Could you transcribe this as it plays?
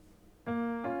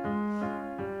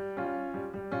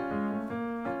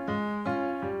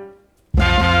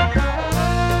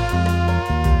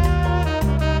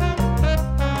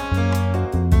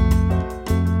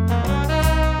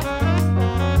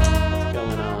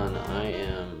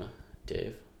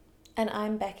Dave. And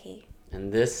I'm Becky.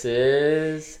 And this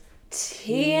is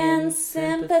Tea and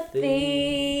Sympathy.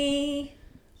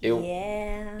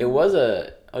 Yeah. It was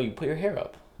a... Oh, you put your hair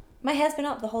up. My hair's been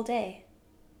up the whole day.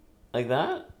 Like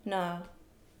that? No.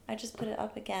 I just put it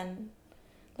up again.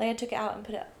 Like I took it out and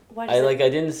put it... Why I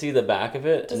didn't see the back of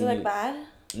it. Does it look bad?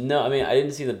 No, I mean, I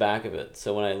didn't see the back of it.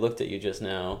 So when I looked at you just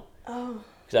now... Oh.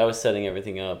 Because I was setting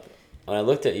everything up. When I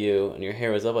looked at you and your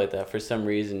hair was up like that, for some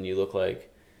reason you look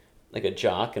like a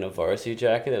jock in a varsity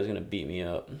jacket that was going to beat me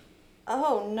up.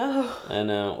 Oh, no. I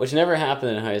know. Which never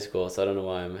happened in high school, so I don't know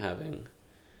why I'm having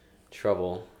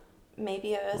trouble.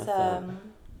 Maybe it was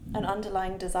an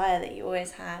underlying desire that you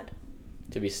always had.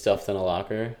 To be stuffed in a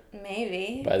locker?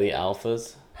 Maybe. By the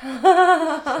alphas?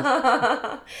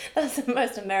 That's the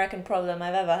most American problem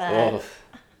I've ever had. Oh.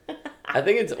 I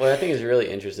think it's really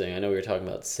interesting. I know we were talking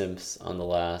about simps on the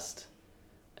last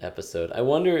episode. I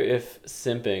wonder if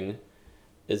simping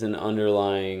is an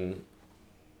underlying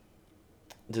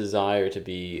desire to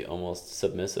be almost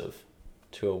submissive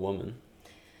to a woman.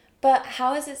 But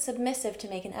how is it submissive to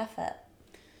make an effort?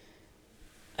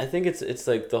 I think it's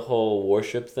like the whole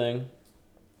worship thing,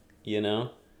 you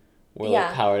know? Where Yeah.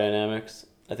 like power dynamics.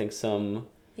 I think some...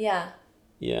 Yeah.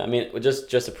 Yeah, I mean, just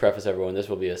to preface everyone, this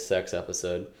will be a sex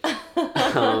episode.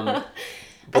 I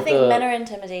think men are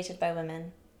intimidated by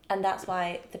women, and that's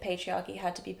why the patriarchy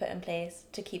had to be put in place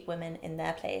to keep women in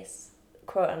their place,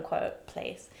 quote unquote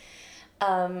place.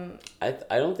 I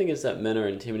don't think it's that men are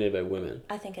intimidated by women.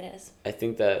 I think it is. I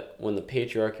think that when the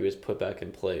patriarchy was put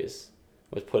in place,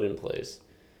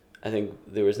 I think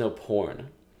there was no porn,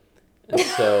 and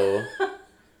so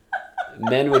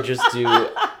men would just do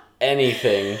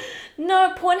anything.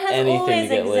 No, porn has always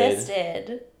to get existed.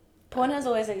 Laid. Porn has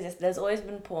always existed. There's always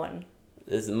been porn.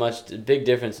 There's a big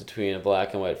difference between a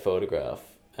black and white photograph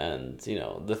and, you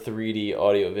know, the 3D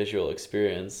audio-visual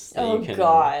experience that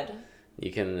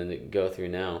you can go through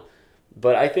now.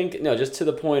 But I think, no, just to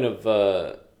the point of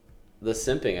the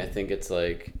simping, I think it's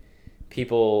like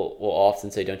people will often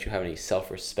say, don't you have any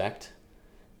self-respect?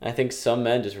 And I think some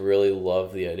men just really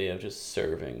love the idea of just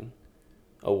serving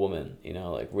a woman, you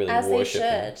know, like really as worshiping.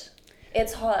 As they should.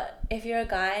 It's hot. If you're a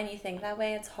guy and you think that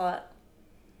way, it's hot.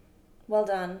 Well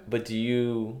done. But do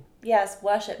you... Yes,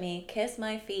 worship me. Kiss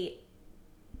my feet.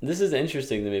 This is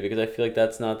interesting to me because I feel like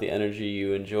that's not the energy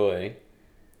you enjoy.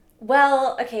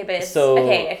 Well, okay, but it's... So,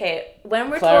 okay. When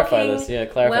we're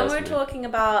talking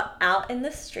about out in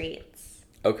the streets...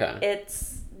 Okay.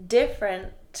 It's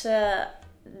different to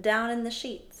down in the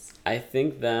sheets. I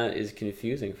think that is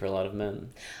confusing for a lot of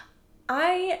men.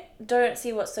 I don't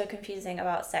see what's so confusing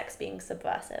about sex being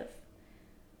subversive.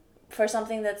 For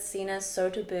something that's seen as so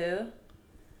taboo,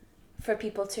 for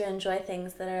people to enjoy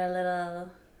things that are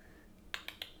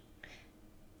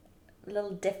a little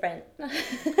different. But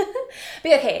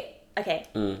okay.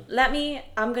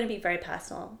 I'm going to be very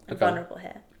personal and vulnerable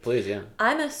here. Please, yeah.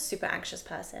 I'm a super anxious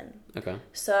person. Okay.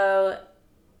 So,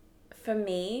 for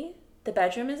me, the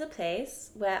bedroom is a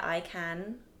place where I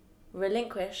can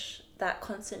relinquish that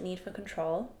constant need for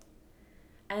control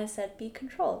and instead be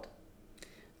controlled.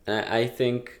 I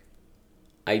think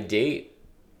I date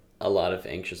a lot of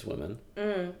anxious women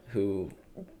who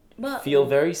feel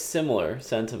very similar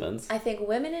sentiments. I think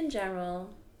women in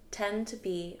general tend to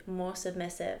be more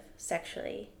submissive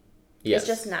sexually. Yes. It's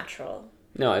just natural.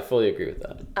 No, I fully agree with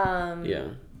that. Yeah.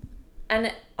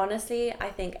 And honestly, I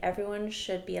think everyone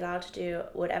should be allowed to do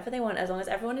whatever they want as long as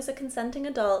everyone is a consenting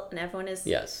adult and everyone is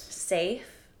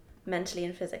safe mentally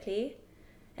and physically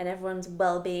and everyone's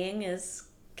well-being is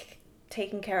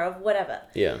taken care of, whatever.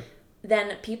 Yeah.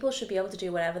 Then people should be able to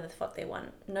do whatever the fuck they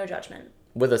want. No judgment.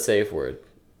 With a safe word.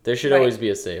 There should always be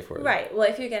a safe word. Right. Well,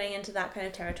 if you're getting into that kind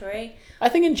of territory... I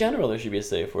think in general there should be a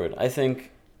safe word. I think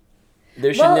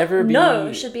there should never be...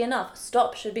 no should be enough.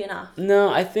 Stop should be enough.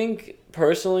 No, I think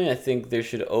there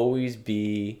should always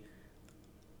be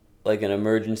like an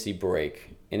emergency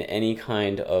break in any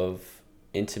kind of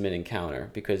intimate encounter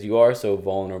because you are so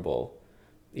vulnerable.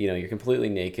 You know, you're completely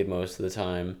naked most of the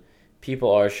time.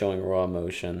 People are showing raw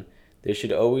emotion. There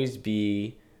should always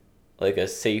be like a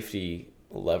safety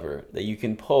lever that you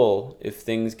can pull if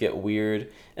things get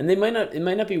weird. And it might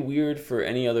not be weird for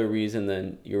any other reason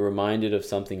than you're reminded of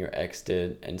something your ex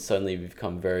did and suddenly you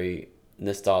become very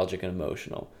nostalgic and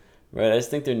emotional. Right? I just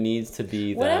think there needs to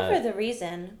be that... Whatever the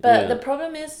reason. But the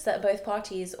problem is that both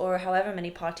parties, or however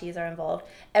many parties are involved,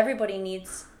 everybody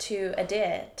needs to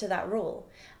adhere to that rule.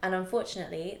 And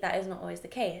unfortunately, that is not always the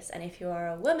case. And if you are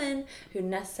a woman who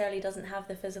necessarily doesn't have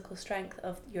the physical strength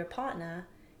of your partner,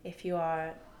 if you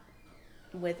are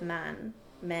with men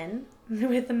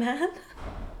with a man,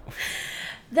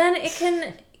 then it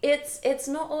can it's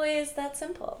not always that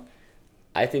simple.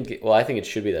 I think it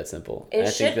should be that simple. It and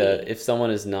I think should that be. if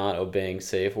someone is not obeying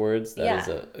safe words, that is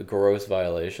a gross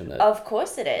violation. Of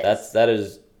course it is. That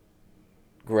is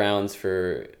grounds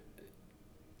for,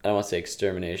 I don't want to say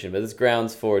extermination, but it's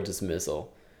grounds for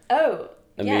dismissal. Oh,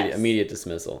 yes. Immediate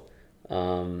dismissal.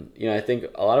 I think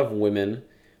a lot of women,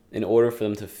 in order for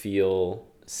them to feel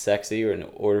sexy or in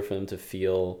order for them to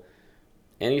feel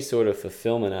any sort of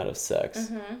fulfillment out of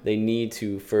sex, they need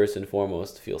to first and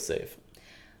foremost feel safe.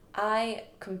 I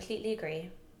completely agree.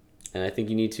 And I think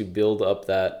you need to build up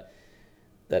that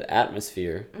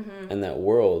atmosphere and that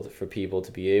world for people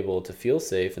to be able to feel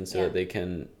safe, and so that they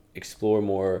can explore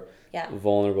more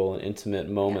vulnerable and intimate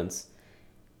moments.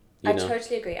 I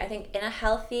totally agree. I think in a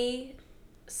healthy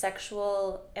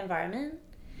sexual environment,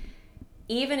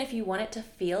 even if you want it to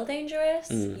feel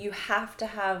dangerous, you have to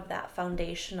have that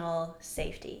foundational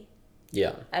safety.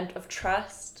 Yeah. And of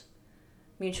trust,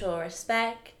 mutual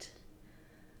respect,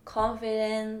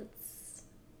 confidence,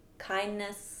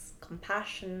 kindness,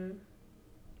 compassion.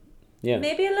 Yeah.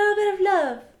 Maybe a little bit of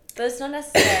love, but it's not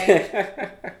necessary.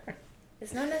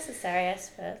 It's not necessary, I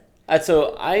suppose.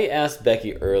 So I asked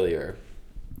Becky earlier,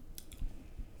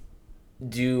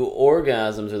 do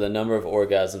orgasms or the number of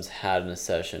orgasms had in a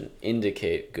session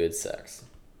indicate good sex?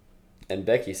 And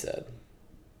Becky said,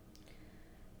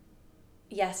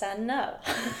 yes and no.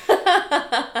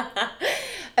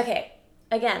 Okay,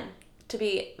 again, to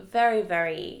be very,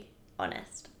 very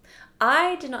honest,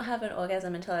 I did not have an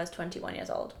orgasm until I was 21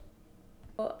 years old.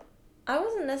 I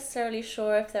wasn't necessarily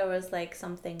sure if there was like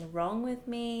something wrong with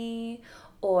me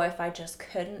or if I just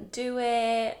couldn't do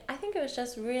it. I think it was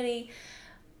just really...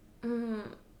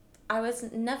 I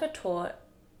was never taught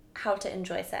how to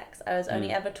enjoy sex. I was only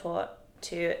ever taught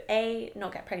to A,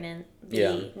 not get pregnant,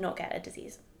 B, not get a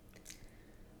disease.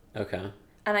 Okay.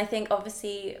 And I think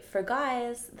obviously for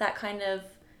guys, that kind of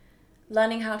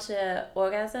learning how to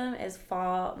orgasm is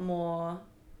far more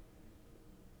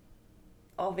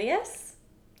obvious.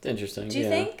 It's interesting. Do you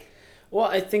think? Well,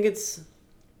 I think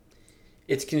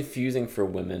it's confusing for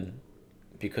women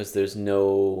because there's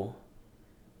no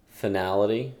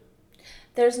finality.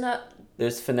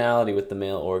 There's finality with the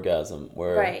male orgasm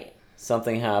where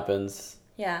something happens.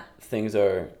 Yeah. Things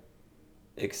are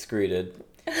excreted.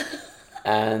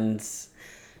 And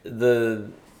the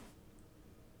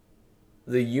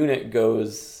unit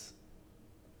goes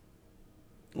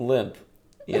limp,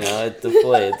 it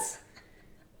deflates.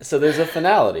 So there's a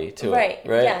finality to it,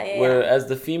 right? Yeah. Whereas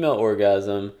the female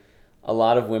orgasm, a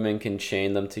lot of women can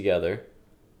chain them together,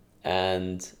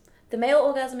 and the male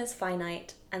orgasm is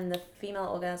finite, and the female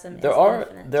orgasm is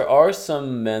infinite. There are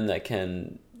some men that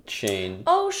can chain.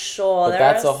 Oh, sure. But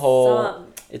that's a whole...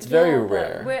 It's very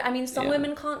rare. Some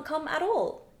women can't come at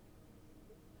all.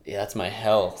 Yeah, that's my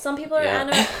hell. Some people are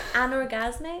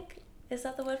anorgasmic. Is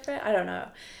that the word for it? I don't know.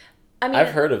 I've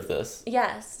heard of this.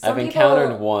 Yes. I've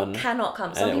encountered one. Cannot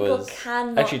come. Some people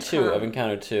cannot actually two. Come. I've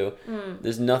encountered two.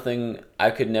 There's nothing...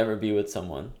 I could never be with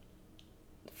someone.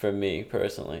 For me,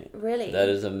 personally. Really? That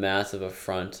is a massive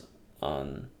affront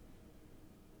on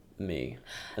me.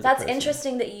 That's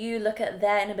interesting that you look at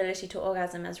their inability to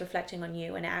orgasm as reflecting on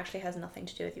you when it actually has nothing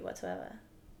to do with you whatsoever.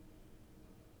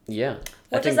 Yeah.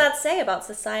 What does that say about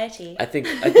society? I think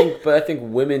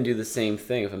women do the same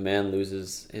thing. If a man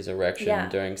loses his erection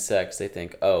during sex, they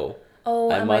think, am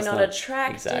I not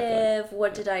attractive? Exactly.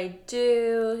 What did I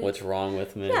do? What's wrong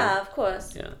with me? Yeah, of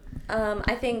course. Yeah.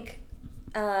 I think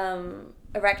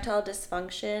erectile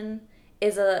dysfunction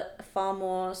is a far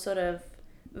more sort of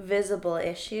visible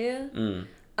issue.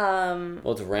 Well,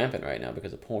 it's rampant right now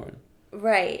because of porn.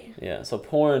 Right. Yeah. So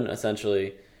porn,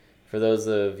 essentially, for those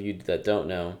of you that don't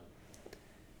know,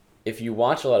 if you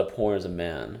watch a lot of porn as a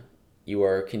man, you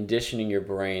are conditioning your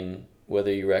brain,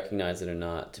 whether you recognize it or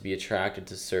not, to be attracted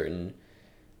to certain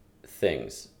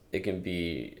things. It can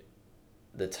be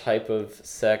the type of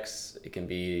sex, it can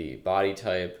be body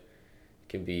type, it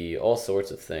can be all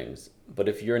sorts of things. But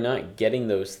if you're not getting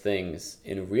those things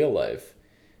in real life,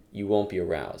 you won't be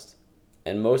aroused.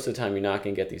 And most of the time, you're not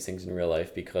going to get these things in real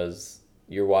life because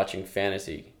you're watching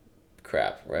fantasy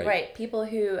crap, right? Right. People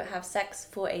who have sex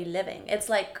for a living. It's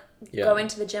like going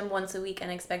to the gym once a week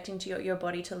and expecting your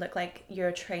body to look like you're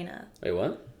a trainer. Wait,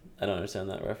 what? I don't understand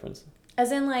that reference.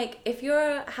 As in, like, if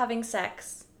you're having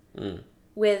sex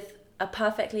with a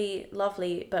perfectly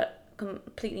lovely but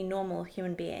completely normal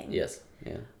human being. Yes.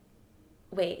 Yeah.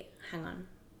 Wait, hang on.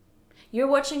 You're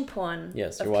watching porn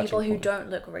of people who don't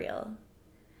look real.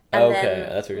 And then,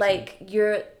 that's what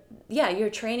you're saying. You're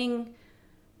training,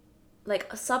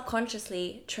 like,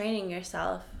 subconsciously training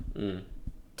yourself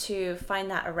to find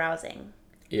that arousing.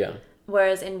 Yeah.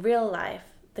 Whereas in real life,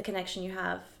 the connection you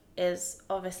have is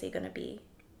obviously going to be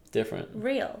different,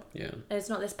 real. Yeah, it's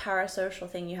not this parasocial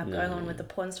thing you have going on with the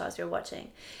porn stars you're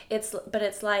watching.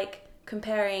 It's like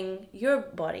comparing your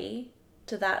body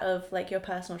to that of like your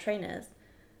personal trainers.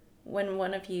 When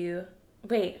one of you,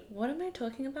 wait, what am I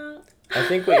talking about? I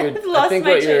think what you're. I think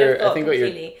what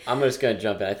you're. I'm just gonna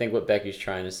jump in. I think what Becky's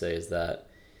trying to say is that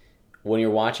when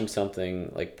you're watching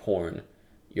something like porn,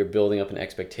 you're building up an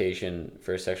expectation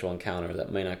for a sexual encounter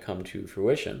that may not come to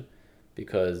fruition,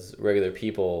 because regular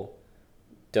people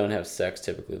don't have sex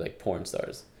typically like porn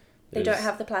stars. They don't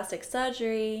have the plastic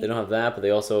surgery. They don't have that, but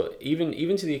they also even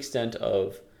to the extent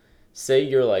of, say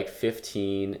you're like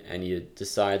 15 and you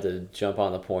decide to jump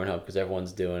on the Pornhub because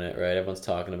everyone's doing it, right? Everyone's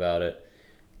talking about it.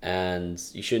 And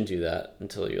you shouldn't do that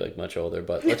until you're like much older.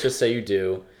 But let's just say you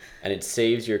do, and it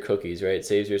saves your cookies, right? It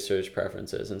saves your search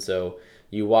preferences. And so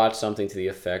you watch something to the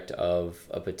effect of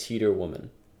a petiter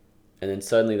woman. And then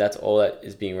suddenly that's all that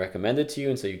is being recommended to you.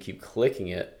 And so you keep clicking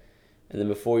it. And then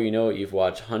before you know it, you've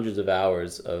watched hundreds of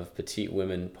hours of petite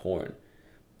women porn.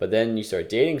 But then you start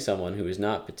dating someone who is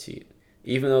not petite.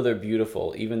 Even though they're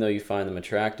beautiful, even though you find them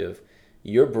attractive,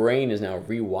 your brain is now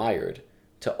rewired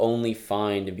to only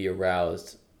find and be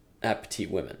aroused at petite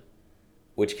women,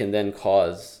 which can then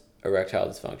cause erectile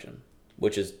dysfunction,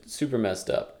 which is super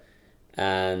messed up.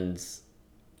 And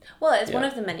well, it's one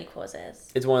of the many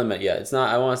causes. It's one of the it's not.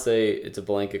 I want to say it's a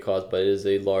blanket cause, but it is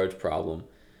a large problem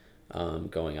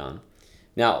going on.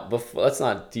 Now, let's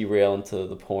not derail into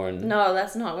the porn. No,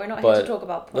 let's not. We're not here to talk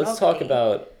about pornography. Let's talk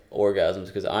about orgasms,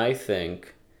 because I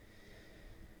think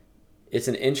it's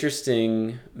an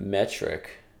interesting metric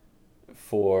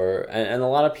for, and a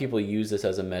lot of people use this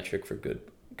as a metric for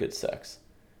good sex,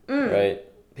 right?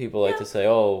 People like to say,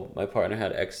 oh, my partner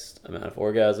had X amount of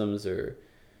orgasms, or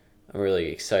I'm really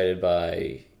excited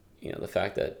by, the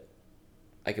fact that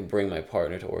I can bring my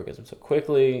partner to orgasm so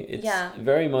quickly. It's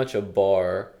very much a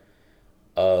bar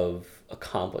of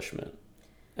accomplishment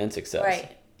and success.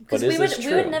 Right. Because we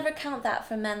would never count that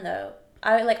for men, though.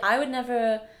 I would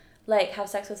never have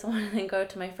sex with someone and then go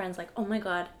to my friends like, oh my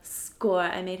god, score,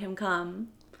 I made him come.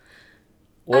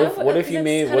 What if you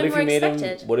made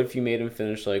him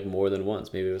finish like more than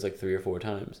once? Maybe it was like 3 or 4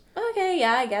 times. Okay,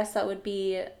 yeah, I guess that would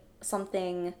be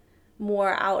something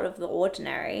more out of the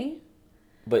ordinary.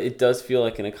 But it does feel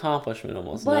like an accomplishment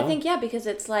almost. Well, no? I think because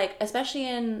it's like, especially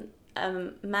in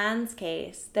a man's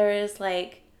case, there is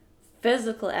like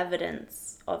physical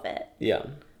evidence of it. Yeah.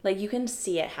 Like you can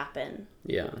see it happen.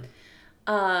 Yeah.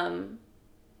 I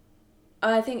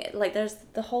think like there's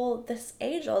this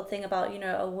age-old thing about,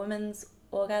 a woman's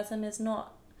orgasm is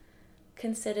not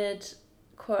considered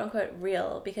quote-unquote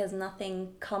real because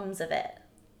nothing comes of it.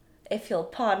 If you'll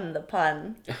pardon the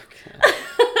pun. Okay.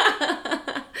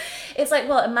 It's like,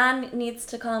 well, a man needs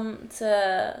to come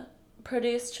to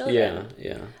produce children.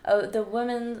 Yeah. A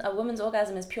woman's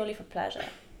orgasm is purely for pleasure.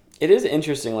 It is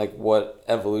interesting, like what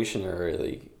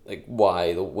evolutionarily, like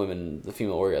why the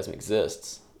female orgasm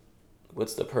exists.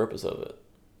 What's the purpose of it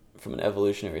from an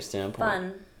evolutionary standpoint?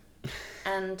 Fun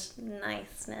and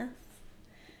niceness.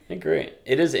 I agree.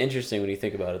 It is interesting when you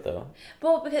think about it, though.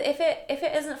 Well, because if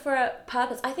it isn't for a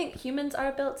purpose, I think humans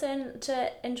are built in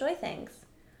to enjoy things.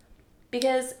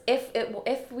 Because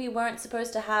if we weren't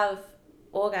supposed to have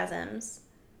orgasms,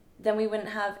 then we wouldn't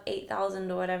have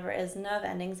 8,000 or whatever it is nerve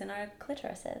endings in our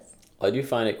clitorises. I do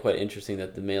find it quite interesting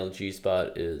that the male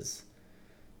G-spot is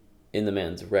in the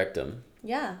man's rectum.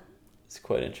 Yeah. It's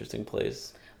quite an interesting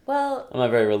place. Well, I'm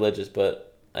not very religious,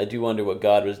 but I do wonder what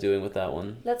God was doing with that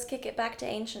one. Let's kick it back to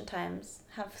ancient times.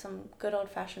 Have some good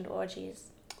old-fashioned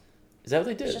orgies. Is that what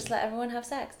they did? Just let everyone have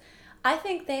sex. I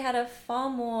think they had a far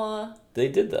more... They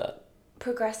did that.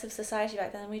 Progressive society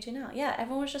back then than we do now. Yeah,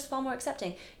 everyone was just far more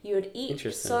accepting. You would eat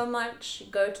so much,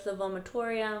 go to the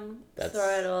vomitorium,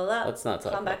 throw it all up,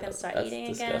 come back and start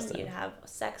eating again. You'd have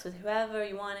sex with whoever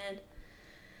you wanted.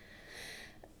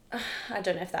 I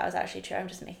don't know if that was actually true. I'm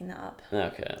just making that up.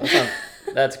 Okay.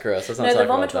 That's gross. Let's not talk about that.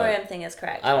 No, the vomitorium thing is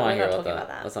correct. I don't want to hear about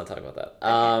that. Let's not talk about that.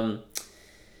 Okay.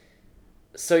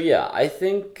 So yeah, I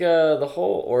think the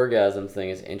whole orgasm thing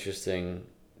is interesting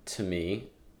to me.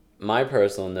 My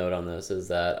personal note on this is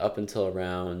that up until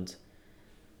around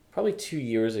probably 2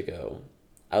 years ago,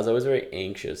 I was always very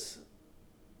anxious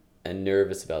and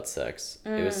nervous about sex.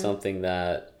 It was something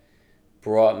that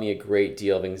brought me a great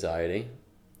deal of anxiety.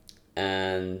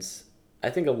 And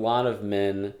I think a lot of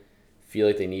men feel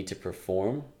like they need to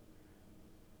perform,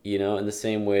 in the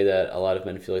same way that a lot of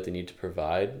men feel like they need to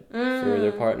provide for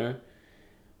their partner.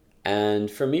 And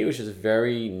for me, it was just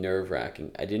very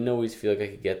nerve-wracking. I didn't always feel like I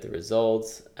could get the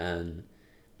results, and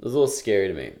it was a little scary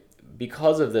to me.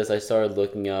 Because of this, I started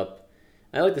looking up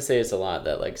I like to say this a lot,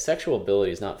 that like sexual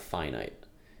ability is not finite,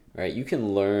 right? You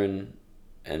can learn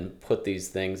and put these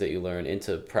things that you learn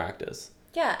into practice.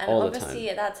 Yeah, and all obviously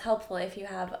that's helpful if you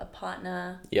have a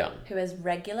partner who is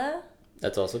regular.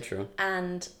 That's also true.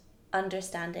 And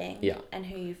understanding and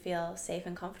who you feel safe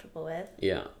and comfortable with.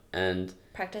 Yeah, and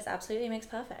practice absolutely makes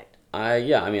perfect. I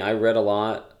mean, I read a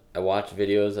lot. I watched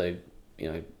videos. I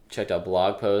checked out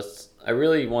blog posts. I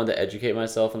really wanted to educate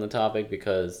myself on the topic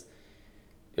because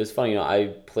it was funny.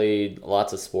 I played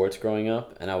lots of sports growing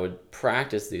up, and I would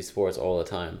practice these sports all the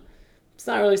time. It's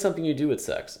not really something you do with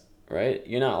sex, right?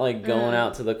 You're not like going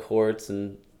out to the courts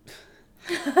and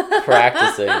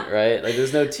practicing, right? Like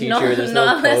there's no teacher, there's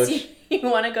no coach. Unless you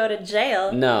want to go to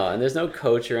jail. No, and there's no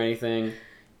coach or anything.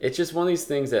 It's just one of these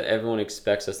things that everyone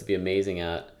expects us to be amazing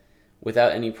at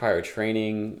without any prior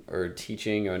training or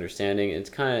teaching or understanding.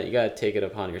 It's kind of, you got to take it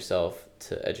upon yourself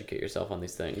to educate yourself on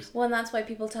these things. Well, and that's why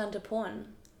people turn to porn.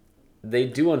 They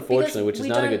do, unfortunately, which is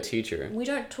not a good teacher. We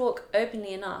don't talk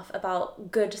openly enough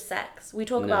about good sex. We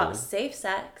talk about safe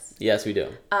sex. Yes, we do.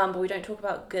 But we don't talk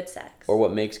about good sex. Or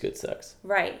what makes good sex.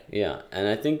 Right. Yeah, and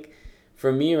I think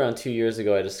for me, around 2 years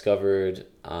ago, I discovered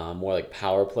more like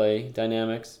power play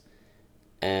dynamics.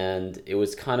 And it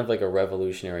was kind of like a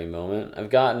revolutionary moment. I've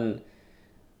gotten,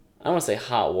 I don't want to say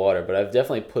hot water, but I've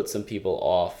definitely put some people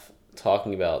off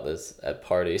talking about this at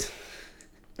parties.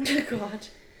 God.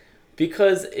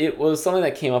 Because it was something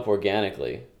that came up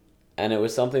organically. And it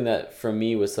was something that for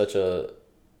me was such an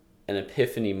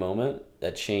epiphany moment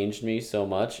that changed me so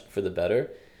much for the better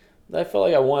that I felt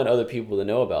like I wanted other people to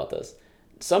know about this.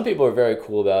 Some people are very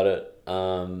cool about it.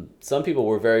 Some people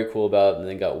were very cool about it and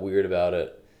then got weird about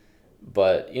it.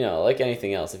 But, like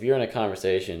anything else, if you're in a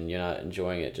conversation, you're not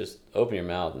enjoying it, just open your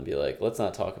mouth and be like, let's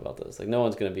not talk about this. Like, no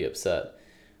one's going to be upset.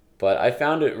 But I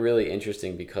found it really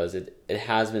interesting because it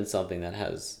has been something that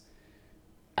has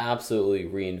absolutely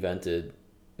reinvented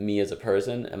me as a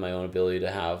person and my own ability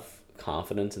to have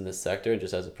confidence in this sector and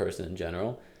just as a person in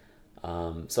general.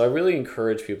 So I really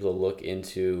encourage people to look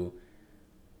into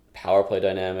power play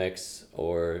dynamics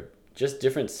or just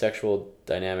different sexual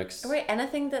dynamics. Right,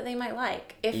 anything that they might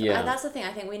like. That's the thing,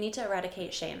 I think we need to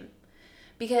eradicate shame.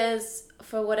 Because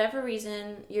for whatever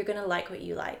reason, you're going to like what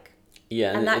you like.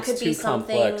 Yeah, and that it's could too be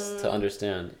something complex to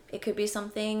understand. It could be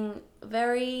something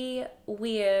very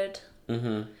weird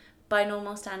by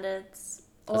normal standards.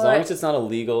 As long as it's not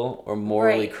illegal or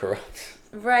morally corrupt.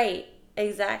 Right,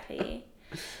 exactly.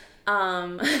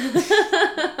 Oh,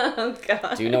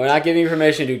 God. Do you know we're not giving you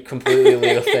permission to do completely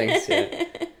illegal things here.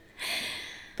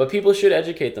 But people should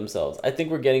educate themselves. I think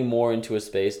we're getting more into a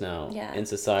space now in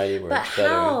society where it's better.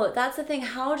 But how? That's the thing.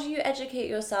 How do you educate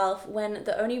yourself when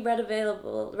the only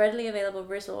readily available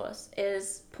resource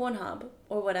is Pornhub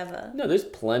or whatever? No, there's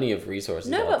plenty of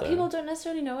resources out there. No, but people don't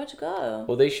necessarily know where to go.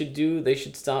 Well, they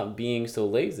should stop being so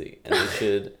lazy. And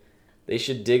they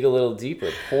should dig a little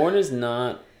deeper. Porn is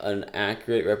not an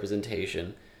accurate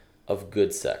representation of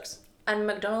good sex. And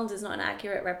McDonald's is not an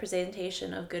accurate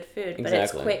representation of good food, but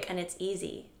it's quick and it's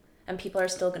easy, and people are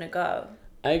still going to go.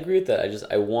 I agree with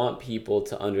that. I want people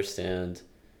to understand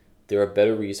there are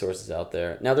better resources out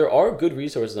there. Now, there are good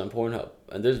resources on Pornhub,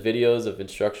 and there's videos of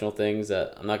instructional things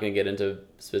that I'm not going to get into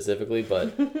specifically,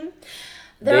 but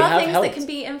there are things that can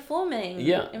be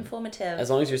informative. As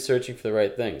long as you're searching for the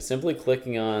right thing. Simply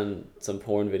clicking on some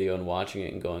porn video and watching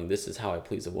it and going, this is how I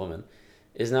please a woman,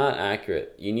 is not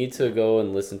accurate. You need to go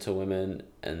and listen to women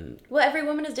and... Well, every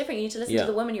woman is different. You need to listen to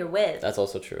the woman you're with. That's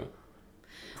also true.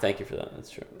 Thank you for that. That's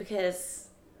true. Because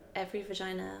every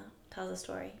vagina tells a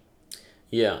story.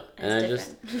 Yeah. And I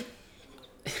just...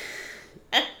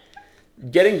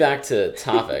 Getting back to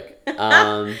topic.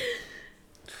 Do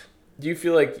you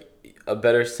feel like a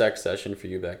better sex session for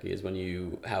you, Becky, is when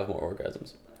you have more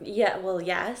orgasms? Yeah, well,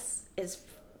 yes. It's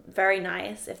very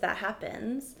nice if that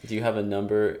happens. Do you have a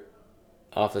number...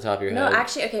 off the top of your head? No,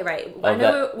 actually, okay, right. I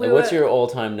know what's your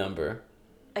all-time number?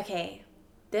 Okay,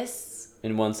 this...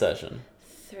 In one session?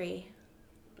 3.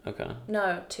 Okay.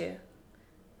 No, 2.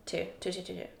 2.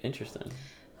 Interesting.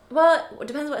 Well, it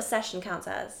depends what a session counts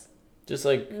as. Just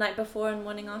like... Night before and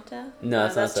morning after? No,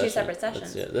 that's 2 separate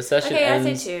sessions. The session ends...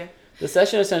 Okay, I'd say 2. The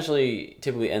session essentially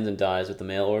typically ends and dies with the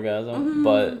male orgasm,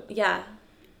 but... Yeah.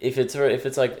 If it's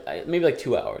like, maybe like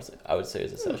 2 hours, I would say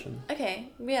is a session. Okay.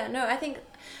 Yeah, no, I think...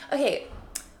 Okay,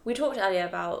 we talked earlier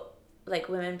about like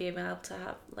women being able to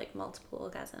have like multiple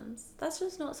orgasms. That's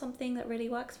just not something that really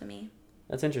works for me.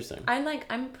 That's interesting.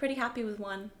 I'm pretty happy with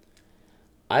one.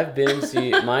 I've been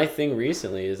my thing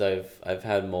recently is I've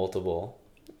had multiple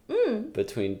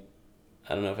between,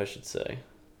 I don't know if I should say.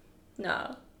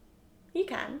 No, you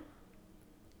can.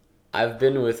 I've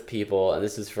been with people, and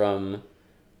this is from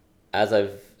as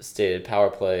I've stated, power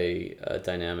play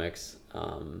dynamics,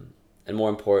 and more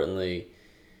importantly,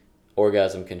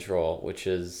 orgasm control, which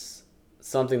is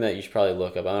something that you should probably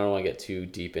look up. I don't want to get too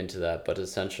deep into that, but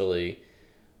essentially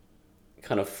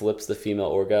kind of flips the female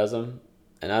orgasm.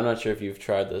 And I'm not sure if you've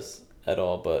tried this at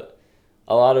all, but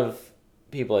a lot of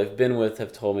people I've been with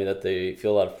have told me that they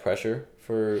feel a lot of pressure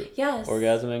for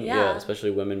orgasming. Yeah,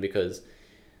 especially women, because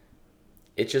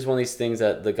it's just one of these things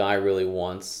that the guy really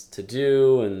wants to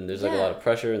do, and there's like a lot of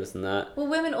pressure and this and that. Well,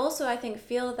 women also, I think,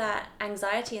 feel that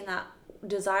anxiety and that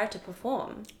desire to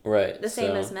perform. Right. The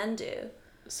same as men do.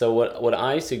 So what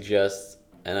I suggest,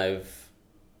 and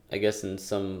I guess in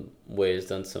some ways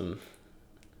done some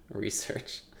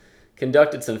research,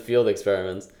 conducted some field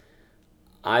experiments,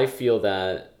 I feel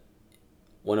that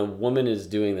when a woman is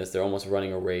doing this, they're almost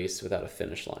running a race without a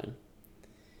finish line.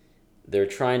 They're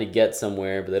trying to get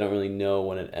somewhere, but they don't really know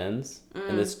when it ends.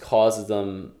 And this causes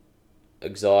them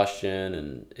exhaustion,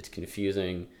 and it's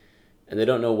confusing, and they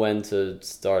don't know when to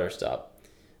start or stop.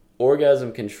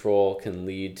 Orgasm control can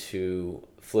lead to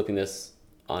flipping this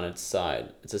on its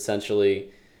side. It's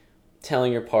essentially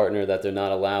telling your partner that they're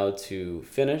not allowed to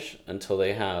finish until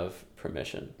they have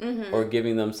permission, or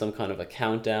giving them some kind of a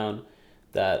countdown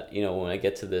that, when I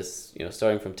get to this,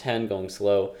 starting from 10, going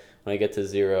slow, when I get to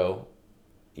 0,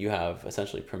 you have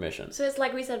essentially permission. So it's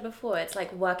like we said before, it's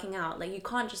like working out. Like, you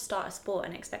can't just start a sport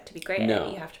and expect to be great at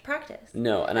it. You have to practice.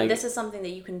 No, and this is something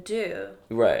that you can do.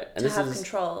 Right. And to have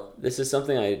control. This is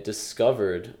something I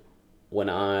discovered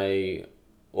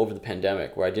over the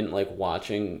pandemic, where I didn't like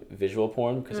watching visual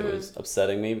porn because it was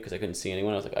upsetting me because I couldn't see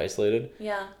anyone. I was like isolated.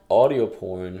 Yeah. Audio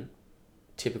porn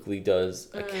typically does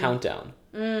a countdown.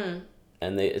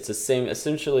 And it's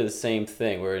essentially the same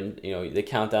thing, where they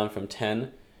count down from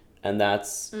 10, and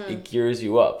that's it gears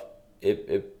you up.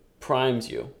 It primes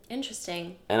you.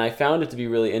 Interesting. And I found it to be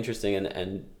really interesting,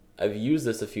 and I've used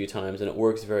this a few times, and it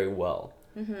works very well.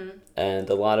 And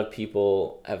a lot of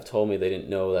people have told me they didn't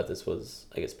know that this was,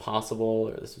 I guess, possible,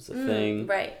 or this was a thing.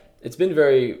 Right. It's been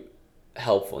very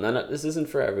helpful. Now, this isn't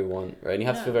for everyone, right? And you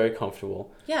have to feel very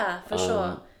comfortable. Yeah, for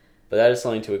sure. But that is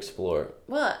something to explore.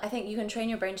 Well, I think you can train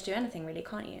your brain to do anything, really,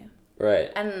 can't you?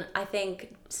 Right. And I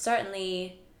think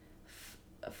certainly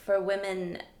for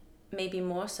women, maybe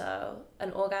more so,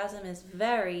 an orgasm is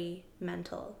very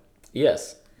mental.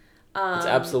 Yes. It's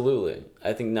absolutely.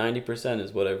 I think 90%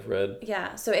 is what I've read.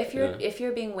 Yeah. So if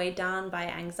you're being weighed down by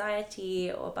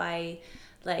anxiety or by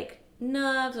like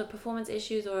nerves or performance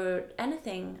issues or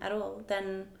anything at all,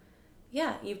 then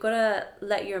yeah, you've got to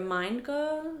let your mind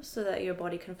go so that your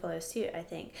body can follow suit, I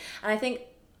think. And I think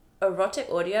erotic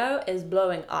audio is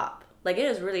blowing up. Like, it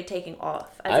is really taking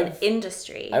off as an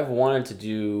industry. I wanted to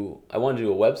do a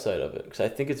website of it because I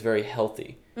think it's very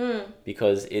healthy.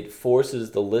 Because it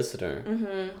forces the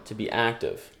listener to be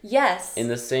active. Yes. In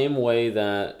the same way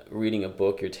that reading a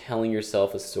book, you're telling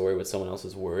yourself a story with someone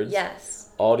else's words. Yes.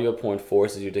 Audio porn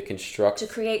forces you to construct. To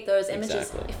create those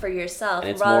images for yourself.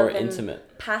 And it's rather more than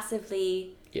intimate.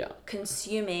 Passively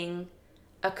consuming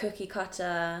a cookie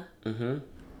cutter,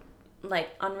 like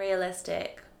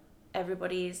unrealistic,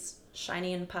 everybody's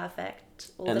shiny and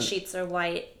perfect, all the sheets are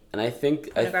white. And I think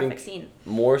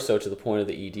more so to the point of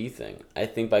the ED thing. I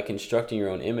think by constructing your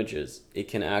own images, it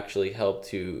can actually help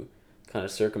to kind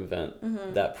of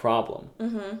circumvent that problem,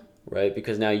 right?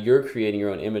 Because now you're creating your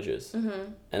own images,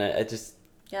 and it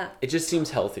just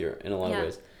seems healthier in a lot of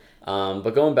ways.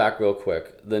 But going back real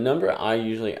quick, the number I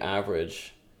usually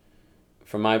average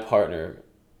for my partner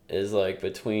is like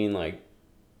between like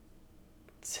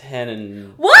 10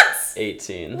 and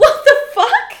 18. What the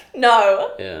fuck?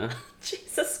 No. Yeah.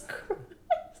 Jesus Christ.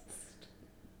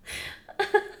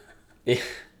 Yeah.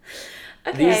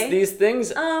 Okay. These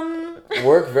things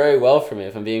work very well for me,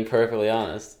 if I'm being perfectly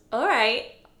honest. All right.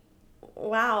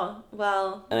 Wow.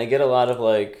 Well. And I get a lot of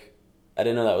like, I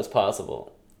didn't know that was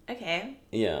possible. Okay.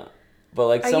 Yeah. But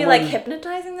like Are you like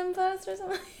hypnotizing them first or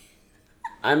something?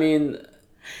 I mean,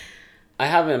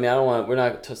 we're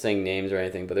not saying names or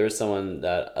anything, but there's someone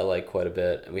that I like quite a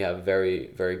bit, and we have a very,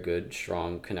 very good,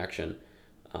 strong connection.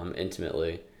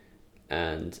 Intimately,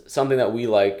 and something that we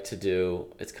like to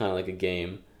do. It's kind of like a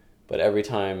game, but every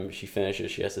time she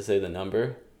finishes, she has to say the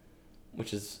number,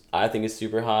 which is, I think, is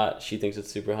super hot. She thinks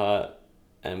it's super hot,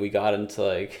 and we got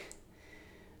into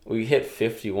we hit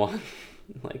 51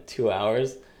 in like 2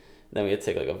 hours. Then we had to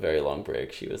take like a very long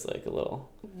break. She was like a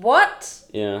little. What?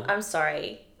 Yeah. I'm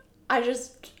sorry. I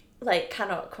just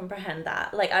cannot comprehend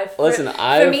that.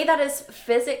 For me, that is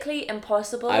physically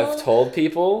impossible. I've told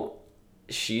people.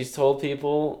 She's told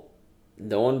people,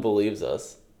 no one believes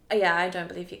us. Yeah, I don't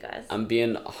believe you guys. I'm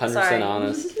being 100%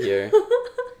 honest here.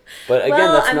 But again,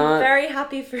 well, that's I'm not very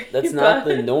happy for you. that's not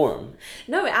the norm.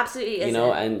 No, it absolutely isn't. You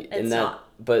know, and it's that. not.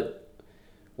 But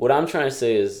what I'm trying to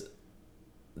say is,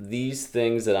 these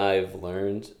things that I've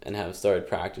learned and have started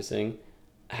practicing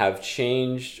have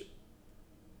changed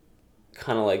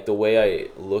kind of like the way I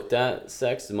looked at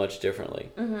sex much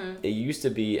differently. It used to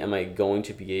be, am I going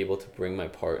to be able to bring my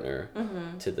partner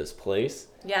to this place?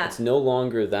 Yeah. It's no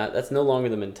longer that. That's no longer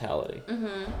the mentality.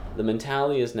 The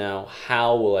mentality is now,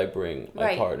 how will I bring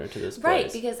my partner to this place?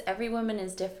 Right, because every woman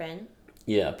is different.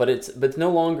 Yeah, but it's no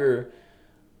longer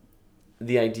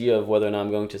the idea of whether or not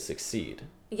I'm going to succeed.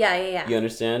 Yeah. You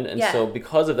understand? And so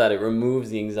because of that, it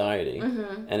removes the anxiety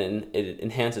and it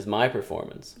enhances my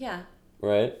performance. Yeah.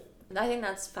 Right? I think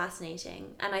that's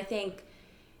fascinating. And I think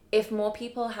if more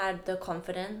people had the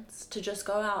confidence to just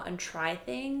go out and try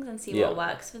things and see what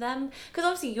works for them, because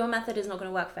obviously your method is not going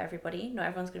to work for everybody. Not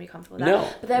everyone's going to be comfortable with that.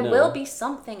 No, but there will be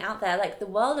something out there. Like, the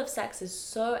world of sex is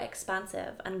so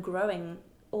expansive and growing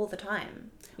all the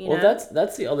time. You know?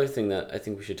 That's the other thing that I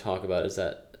think we should talk about, is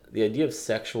that the idea of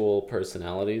sexual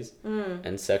personalities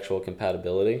and sexual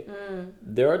compatibility.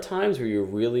 There are times where you're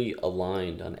really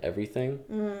aligned on everything,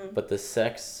 but the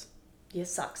sex... It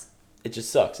sucks. It just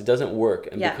sucks. It doesn't work,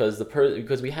 and because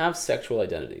because we have sexual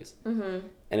identities, and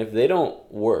if they don't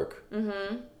work,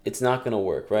 it's not gonna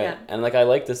work, right? And like I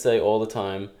like to say all the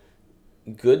time,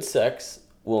 good sex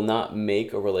will not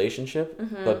make a relationship,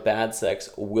 but bad sex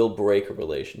will break a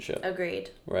relationship. Agreed.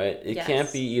 Right? It can't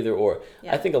be either or.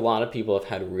 I think a lot of people have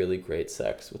had really great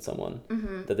sex with someone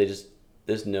that they just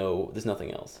there's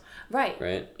nothing else. Right.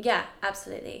 Right? Yeah,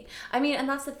 absolutely. I mean, and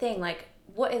that's the thing, like,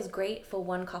 what is great for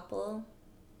one couple,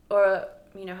 or,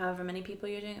 you know, however many people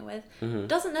you're doing it with,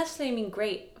 doesn't necessarily mean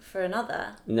great for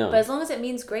another. No. But as long as it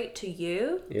means great to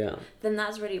you, Yeah. then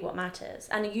that's really what matters.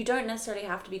 And you don't necessarily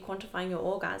have to be quantifying your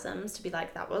orgasms to be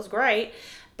like, that was great.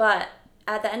 But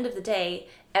at the end of the day,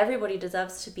 everybody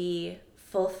deserves to be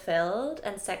fulfilled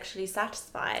and sexually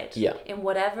satisfied. Yeah. In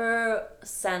whatever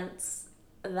sense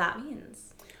that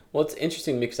means. Well, it's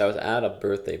interesting because I was at a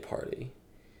birthday party.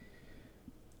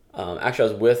 Actually,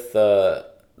 I was with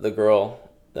the girl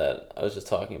that I was just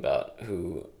talking about,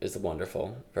 who is a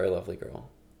wonderful, very lovely girl.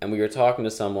 And we were talking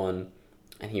to someone,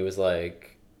 and he was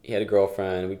like, he had a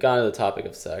girlfriend. We got into the topic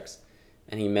of sex,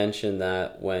 and he mentioned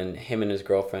that when him and his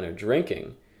girlfriend are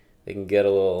drinking, they can get a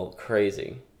little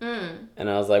crazy. And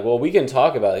I was like, well, we can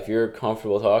talk about it. If you're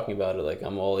comfortable talking about it, like,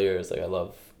 I'm all ears. Like, I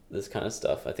love this kind of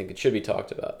stuff. I think it should be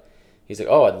talked about. He's like,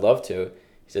 oh, I'd love to.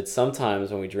 He said,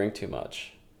 sometimes when we drink too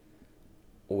much,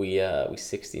 we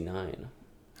 69.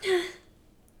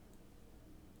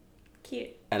 Cute.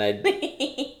 And I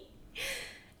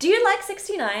Do you like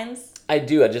 69s? I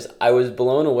do. I was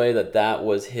blown away that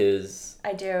was his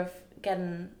idea of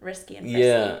getting risky and frisky.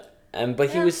 Yeah. But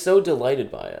he was so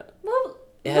delighted by it. Well,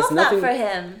 it has love nothing, that for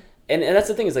him. And that's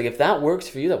the thing, is like, if that works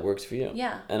for you, that works for you.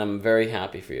 Yeah. And I'm very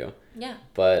happy for you. Yeah.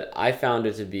 But I found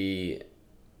it to be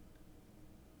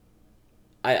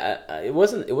it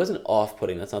wasn't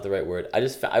off-putting. That's not the right word. I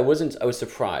was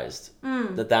surprised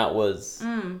that was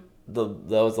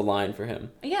that was the line for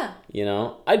him. Yeah. You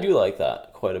know, I do like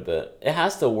that quite a bit. It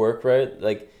has to work, right?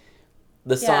 Like,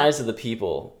 the size of the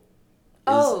people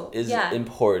is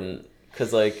important,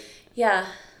 because like,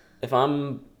 if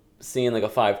I'm seeing like a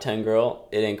 5'10" girl,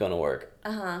 it ain't gonna work.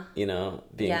 You know,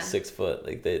 being 6 foot,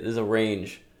 like there's a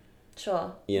range.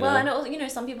 Sure. You well, know? and also, you know,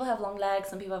 some people have long legs,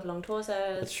 some people have long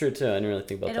torsos. That's true too. I didn't really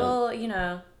think about that. It all, you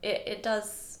know, it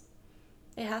does.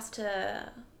 It has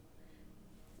to.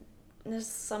 There's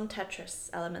some Tetris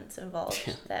elements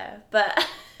involved there, but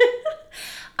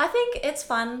I think it's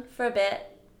fun for a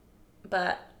bit.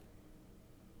 But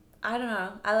I don't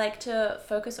know. I like to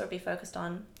focus or be focused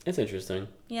on. It's interesting.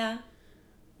 Yeah.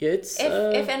 It's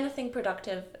if anything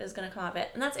productive is going to come out of it,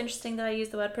 and that's interesting that I use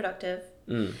the word productive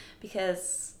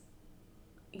because,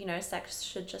 you know, sex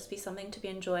should just be something to be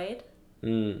enjoyed.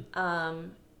 I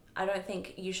don't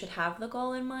think you should have the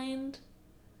goal in mind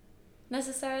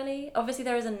necessarily. Obviously,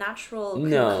 there is a natural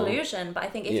conclusion, but I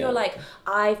think if you're like,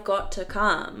 I've got to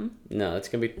come, no, it's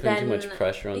gonna be putting too much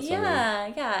pressure on someone.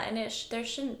 Yeah, and there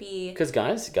shouldn't be, because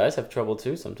guys have trouble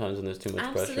too sometimes when there's too much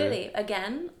pressure. Absolutely.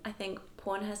 Again, I think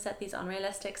porn has set these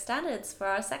unrealistic standards for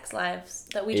our sex lives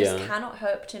that we just cannot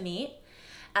hope to meet.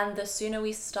 And the sooner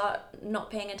we start not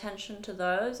paying attention to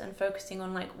those and focusing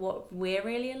on like what we're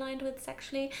really aligned with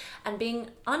sexually, and being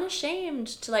unashamed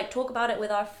to like talk about it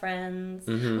with our friends.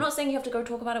 I'm not saying you have to go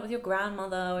talk about it with your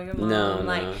grandmother or your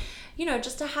mom. You know,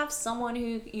 just to have someone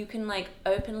who you can like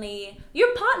openly,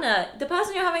 your partner, the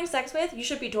person you're having sex with, you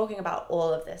should be talking about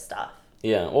all of this stuff.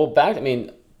 Yeah. Well, back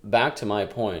to my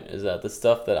point is that the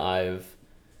stuff that I've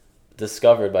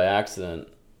discovered by accident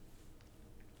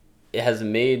it has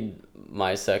made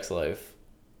my sex life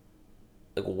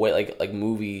like way like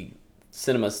movie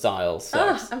cinema style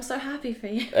sex. Oh, I'm so happy for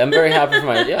you. I'm very happy for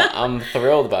I'm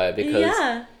thrilled by it because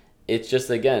Yeah. it's just,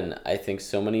 again, I think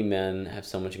so many men have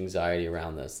so much anxiety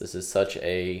around this. This is such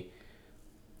a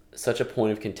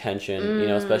point of contention,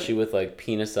 especially with like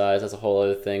penis size. That's a whole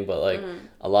other thing, but like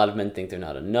a lot of men think they're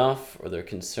not enough, or they're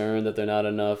concerned that they're not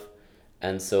enough.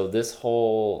 And so this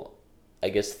whole, I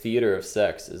guess, theater of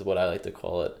sex is what I like to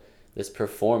call it. This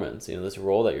performance, this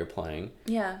role that you're playing,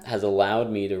 has allowed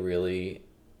me to really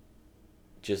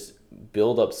just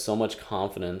build up so much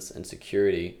confidence and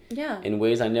security in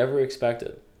ways I never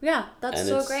expected. Yeah, that's and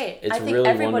so great. It's I think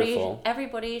really wonderful.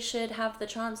 Everybody should have the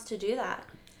chance to do that.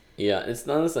 Yeah, it's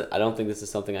not. I don't think this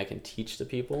is something I can teach to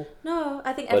people. No,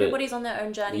 I think everybody's on their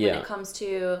own journey when it comes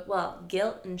to,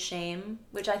 guilt and shame,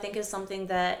 which I think is something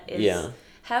that is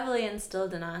heavily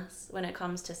instilled in us when it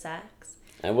comes to sex.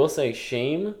 I will say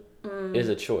shame is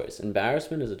a choice.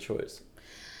 Embarrassment is a choice.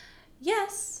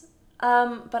 Yes,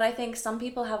 but I think some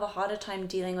people have a harder time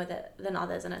dealing with it than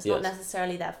others, and it's not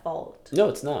necessarily their fault. No,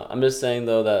 it's not. I'm just saying,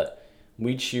 though, that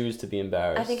we choose to be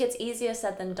embarrassed. I think it's easier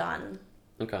said than done.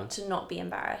 Okay. To not be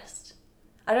embarrassed.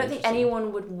 I don't think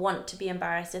anyone would want to be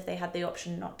embarrassed if they had the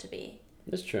option not to be.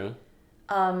 That's true.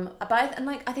 But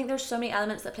I think there's so many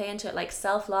elements that play into it, like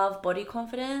self-love, body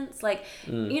confidence. Like,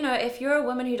 if you're a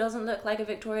woman who doesn't look like a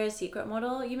Victoria's Secret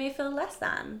model, you may feel less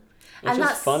than. It's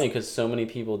just funny because so many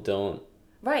people don't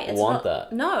want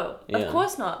that. No, of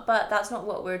course not. But that's not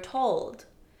what we're told.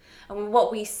 And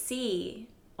what we see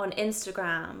on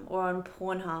Instagram or on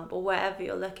Pornhub or wherever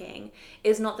you're looking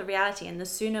is not the reality. And the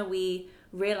sooner we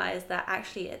realize that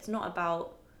actually it's not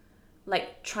about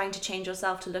like trying to change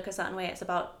yourself to look a certain way, it's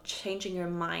about changing your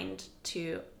mind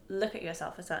to look at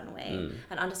yourself a certain way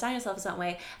and understand yourself a certain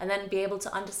way, and then be able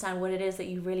to understand what it is that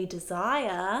you really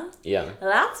desire.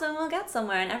 That's when we'll get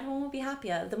somewhere and everyone will be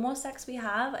happier. The more sex we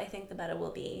have, I think the better we'll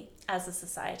be as a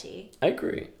society. I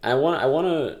agree. I want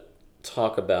to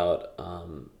talk about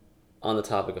on the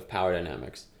topic of power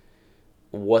dynamics,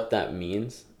 what that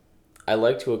means. I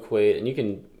like to equate, and you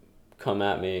can come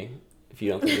at me if you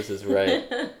don't think this is right.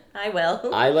 I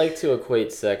will. I like to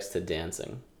equate sex to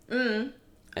dancing.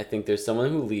 I think there's someone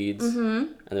who leads,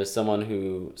 and there's someone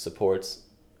who supports,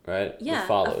 right? Yeah. Who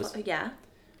follows.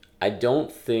 I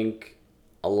don't think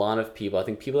a lot of people, I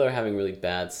think people that are having really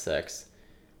bad sex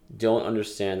don't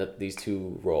understand that these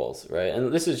two roles, right?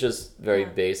 And this is just very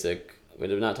basic.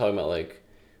 We're not talking about like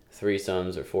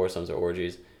threesomes or foursomes or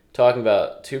orgies. Talking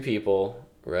about two people,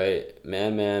 right?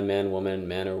 Man, woman,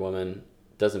 man or woman,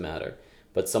 doesn't matter.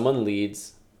 But someone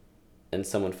leads and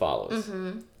someone follows.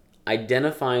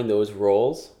 Identifying those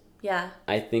roles,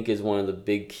 I think, is one of the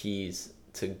big keys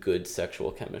to good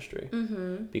sexual chemistry.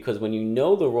 Because when you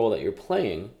know the role that you're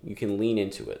playing, you can lean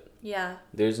into it.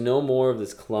 There's no more of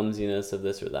this clumsiness of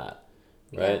this or that,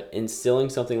 right? Instilling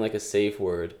something like a safe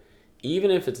word,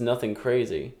 even if it's nothing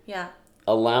crazy,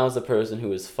 allows the person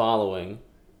who is following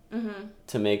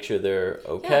to make sure they're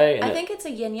okay. I think it's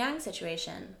a yin-yang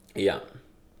situation.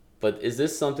 But is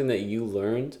this something that you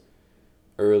learned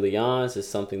early on? Is this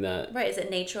something that... Right, is it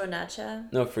nature or nurture?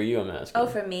 No, for you I'm asking. Oh,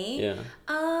 for me? Yeah.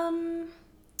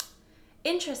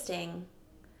 Interesting.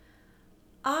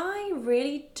 I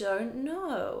really don't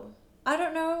know. I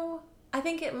don't know. I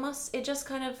think it just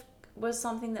kind of was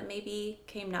something that maybe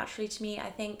came naturally to me. I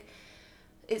think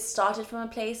it started from a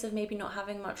place of maybe not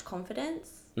having much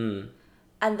confidence. And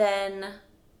then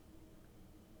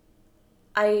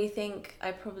I think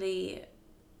I probably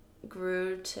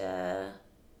grew to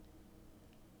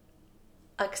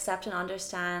accept and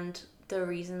understand the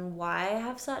reason why I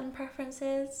have certain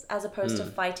preferences, as opposed to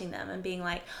fighting them and being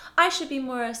like, I should be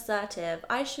more assertive.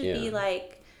 I should be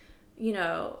like,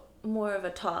 more of a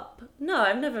top. No,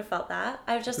 I've never felt that.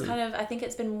 I've just I think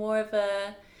it's been more of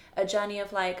a journey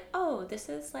of like, oh, this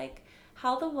is like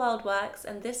how the world works,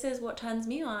 and this is what turns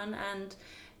me on, and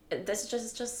this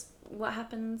is just what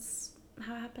happens,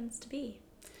 how it happens to be.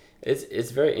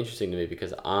 It's very interesting to me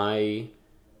because I,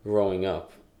 growing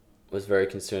up, was very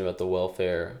concerned about the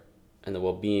welfare and the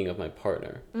well-being of my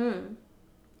partner.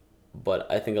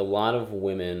 But I think a lot of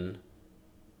women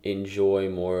enjoy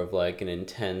more of like an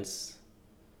intense,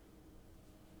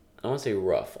 I don't want to say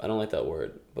rough, I don't like that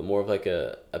word, but more of like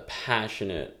a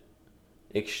passionate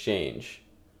exchange.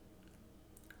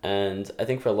 And I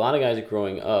think for a lot of guys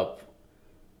growing up,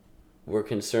 we're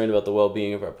concerned about the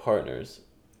well-being of our partners,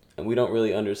 and we don't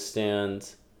really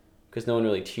understand, because no one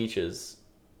really teaches,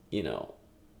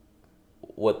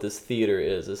 what this theater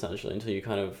is, essentially, until you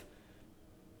kind of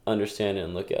understand it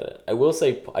and look at it. I will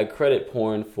say I credit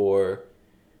porn for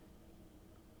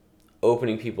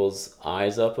opening people's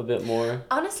eyes up a bit more.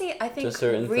 Honestly, I think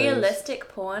certain realistic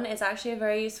porn is actually a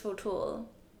very useful tool.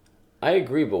 I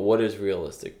agree, but what is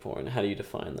realistic porn? How do you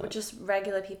define that? Just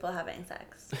regular people having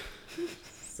sex.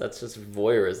 That's just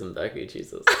voyeurism, Becky.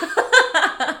 Jesus.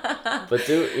 But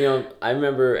I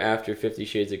remember after 50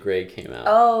 Shades of Grey came out.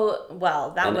 Oh,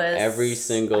 well, that was every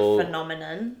single a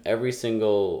phenomenon. Every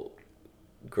single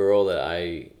girl that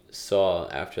I saw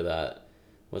after that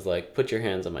was like, put your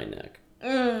hands on my neck.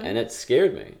 And it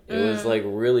scared me. It was like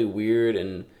really weird,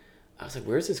 and I was like,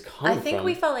 where's this coming from? I think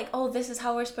we felt like, oh, this is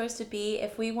how we're supposed to be.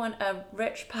 If we want a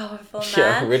rich, powerful man,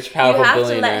 yeah, rich, powerful you have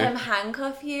billionaire. to let him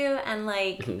handcuff you and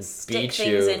like stick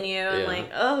things in you. And like,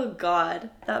 oh God,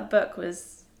 that book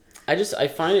was... I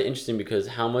find it interesting because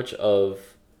how much of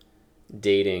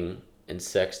dating and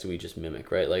sex do we just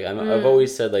mimic, right? Like I've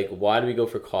always said, like, why do we go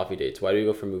for coffee dates? Why do we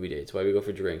go for movie dates? Why do we go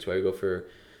for drinks? Why do we go for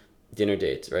dinner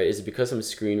dates, right? Is it because some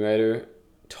screenwriter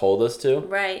told us to?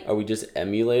 Right. Are we just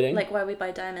emulating? Like why we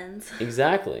buy diamonds.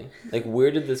 Exactly. Like,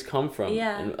 where did this come from?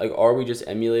 Yeah. And like, are we just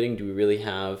emulating? Do we really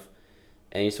have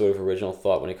any sort of original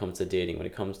thought when it comes to dating, when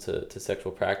it comes to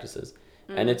sexual practices?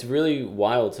 And it's really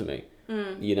wild to me,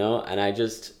 and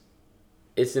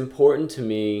it's important to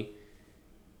me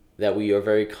that we are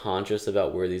very conscious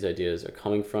about where these ideas are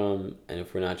coming from, and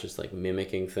if we're not just like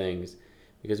mimicking things,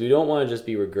 because we don't want to just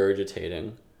be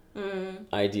regurgitating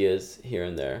ideas here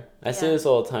and there. I say this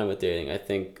all the time with dating. I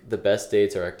think the best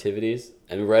dates are activities,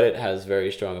 and Reddit has very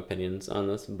strong opinions on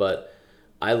this, but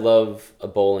I love a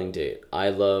bowling date. I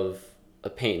love a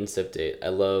paint and sip date. I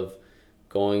love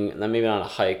going, maybe not on a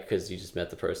hike because you just met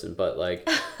the person, but like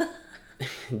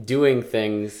doing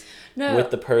things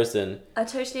with the person. I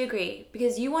totally agree,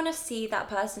 because you want to see that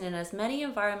person in as many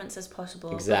environments as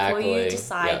possible Exactly. before you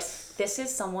decide, this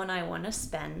is someone I want to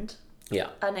spend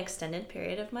an extended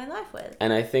period of my life with.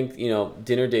 And I think,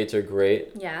 dinner dates are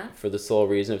great for the sole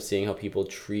reason of seeing how people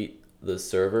treat the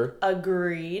server.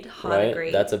 Agreed.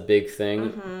 Agreed. That's a big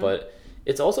thing. But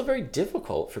it's also very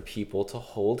difficult for people to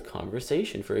hold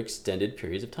conversation for extended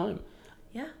periods of time.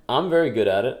 Yeah. I'm very good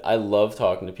at it. I love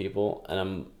talking to people, and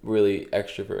I'm really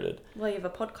extroverted. Well, you have a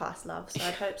podcast, love, so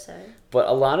I'd hope so. But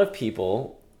a lot of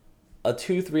people, a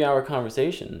 2-3 hour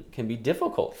conversation can be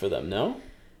difficult for them, no?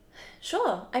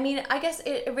 Sure. I mean, I guess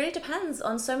it really depends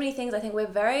on so many things. I think we're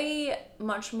very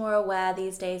much more aware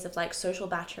these days of like social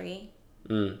battery.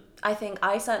 I think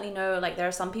I certainly know, like, there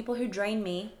are some people who drain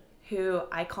me, who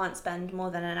I can't spend more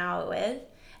than an hour with.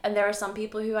 And there are some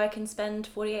people who I can spend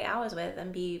 48 hours with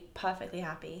and be perfectly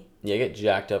happy. Yeah, I get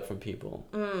jacked up from people.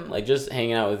 Like, just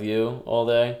hanging out with you all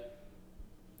day,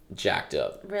 jacked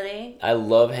up. Really? I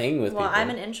love hanging with people. Well, I'm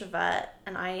an introvert,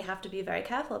 and I have to be very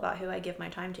careful about who I give my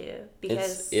time to,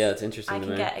 because it's interesting I to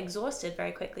can me. get exhausted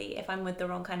very quickly if I'm with the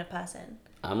wrong kind of person.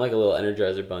 I'm like a little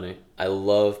Energizer bunny. I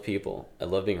love people. I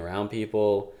love being around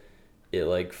people. It,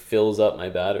 like, fills up my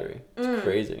battery. It's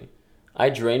crazy. I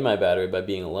drain my battery by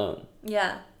being alone.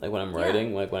 Yeah. Like when I'm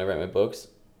writing, like when I write my books.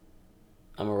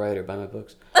 I'm a writer, buy my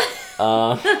books.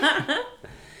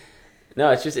 No,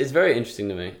 it's very interesting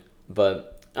to me.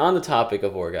 But on the topic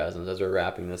of orgasms, as we're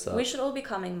wrapping this up. We should all be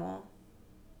coming more.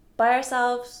 By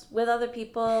ourselves, with other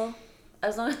people,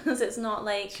 as long as it's not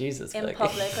like Jesus, in Becky.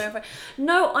 public or in front.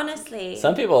 No, honestly.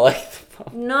 Some people like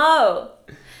the No.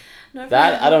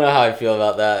 That, I don't know how I feel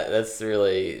about that. That's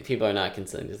really, people are not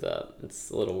consenting to that. It's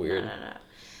a little weird. No.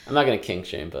 I'm not going to kink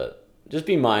shame, but just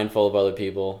be mindful of other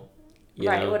people. You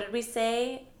know? What did we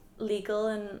say? Legal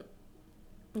and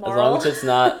moral? As long as it's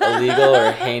not illegal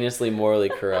or heinously morally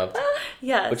corrupt.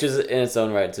 Yes. Which is in its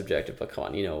own right subjective, but come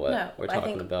on, you know what we're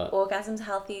talking about. Orgasm's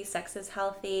healthy, sex is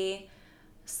healthy.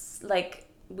 Like,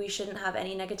 we shouldn't have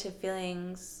any negative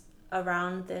feelings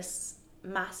around this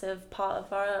massive part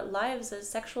of our lives as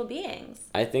sexual beings.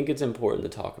 I think it's important to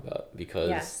talk about,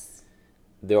 because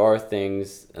there are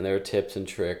things and there are tips and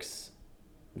tricks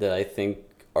that I think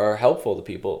are helpful to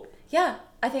people. Yeah,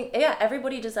 I think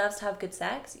everybody deserves to have good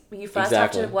sex. You first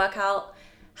have to work out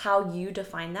how you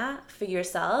define that for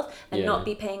yourself, and not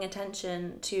be paying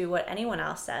attention to what anyone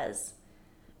else says,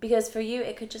 because for you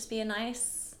it could just be a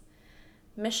nice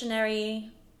missionary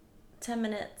 10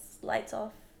 minutes lights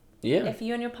off. Yeah. If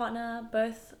you and your partner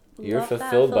both you're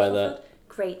fulfilled by that.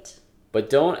 Great. But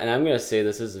don't, and I'm going to say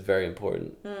this is very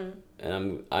important,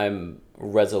 and I'm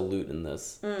resolute in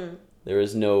this. There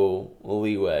is no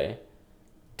leeway.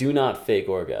 Do not fake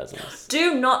orgasms.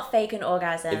 Do not fake an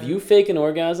orgasm. If you fake an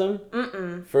orgasm,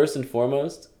 first and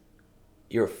foremost,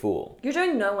 you're a fool. You're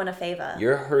doing no one a favor.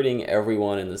 You're hurting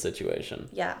everyone in the situation.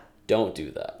 Yeah. Don't do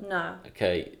that. No.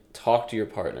 Okay, talk to your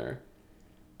partner.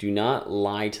 Do not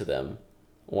lie to them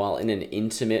while in an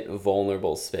intimate,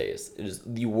 vulnerable space. It is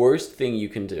the worst thing you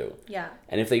can do. Yeah.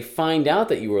 And if they find out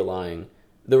that you were lying,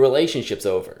 the relationship's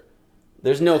over.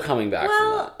 There's no coming back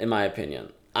from that, in my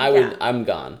opinion. I'm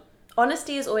gone.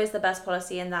 Honesty is always the best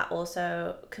policy, and that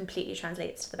also completely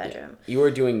translates to the bedroom. Yeah. You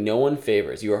are doing no one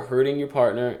favors. You are hurting your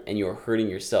partner, and you are hurting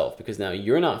yourself, because now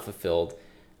you're not fulfilled,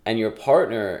 and your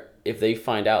partner, if they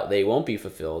find out, they won't be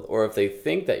fulfilled, or if they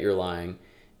think that you're lying,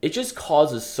 it just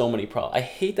causes so many problems. I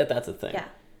hate that that's a thing. Yeah.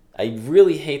 I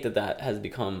really hate that has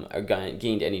become or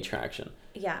gained any traction.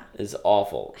 Yeah. It's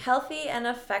awful. Healthy and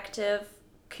effective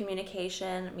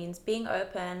communication means being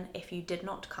open if you did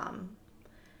not come.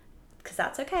 Because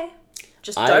that's okay.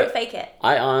 Just don't fake it.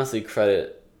 I honestly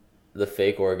credit the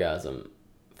fake orgasm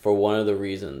for one of the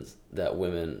reasons that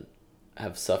women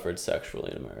have suffered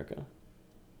sexually in America.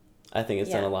 I think it's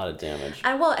done a lot of damage.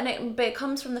 But it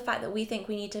comes from the fact that we think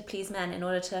we need to please men in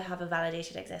order to have a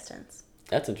validated existence.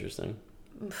 That's interesting.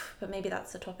 But maybe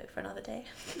that's a topic for another day.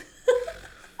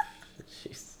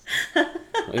 Jeez.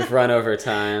 We've run over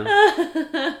time.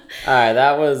 Alright,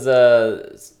 that was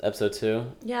episode 2.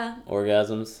 Yeah.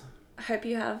 Orgasms. I hope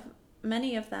you have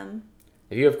many of them.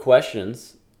 If you have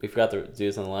questions, we forgot to do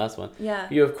this on the last one. Yeah.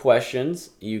 If you have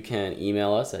questions, you can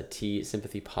email us at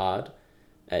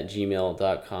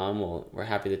tsympathypod@gmail.com. We're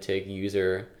happy to take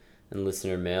user and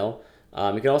listener mail.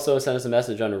 You can also send us a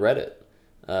message on Reddit,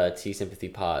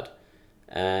 tsympathypod.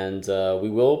 And we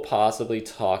will possibly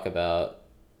talk about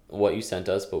what you sent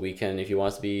us, but we can, if you want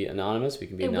us to be anonymous, we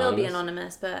can be anonymous. It will be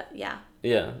anonymous, but yeah.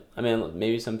 Yeah. I mean,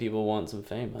 maybe some people want some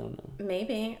fame. I don't know.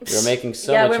 Maybe. We're making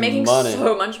so much money. Yeah, we're making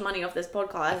so much money off this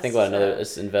podcast. I think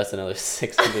invest another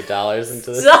 $600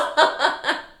 into this.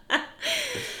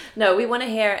 No, we want to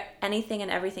hear anything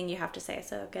and everything you have to say,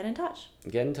 so get in touch.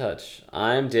 Get in touch.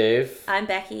 I'm Dave. I'm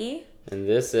Becky. And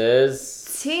this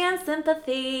is... Tea and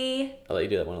Sympathy. I'll let you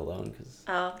do that one alone.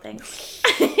 Oh, thanks.